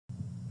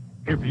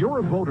If you're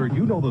a boater,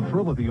 you know the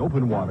thrill of the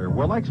open water.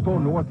 Well, Expo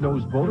North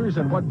knows boaters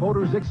and what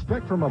boaters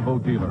expect from a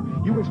boat dealer.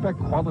 You expect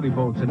quality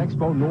boats, and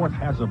Expo North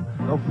has them.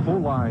 The full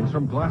lines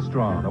from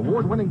Glastron,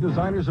 award-winning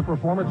designers of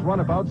performance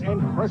runabouts,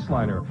 and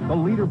Crestliner, the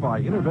leader by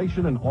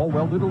innovation in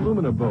all-welded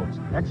aluminum boats.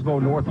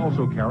 Expo North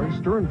also carries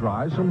stern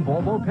drives from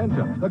Volvo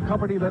Penta, the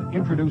company that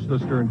introduced the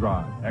stern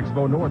drive.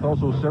 Expo North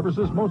also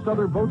services most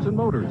other boats and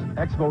motors.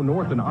 Expo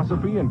North in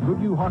Ossipee and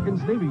Goodhue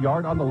Hawkins Navy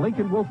Yard on the Lake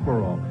in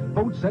Wolfboro.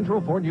 Boat Central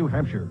for New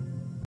Hampshire.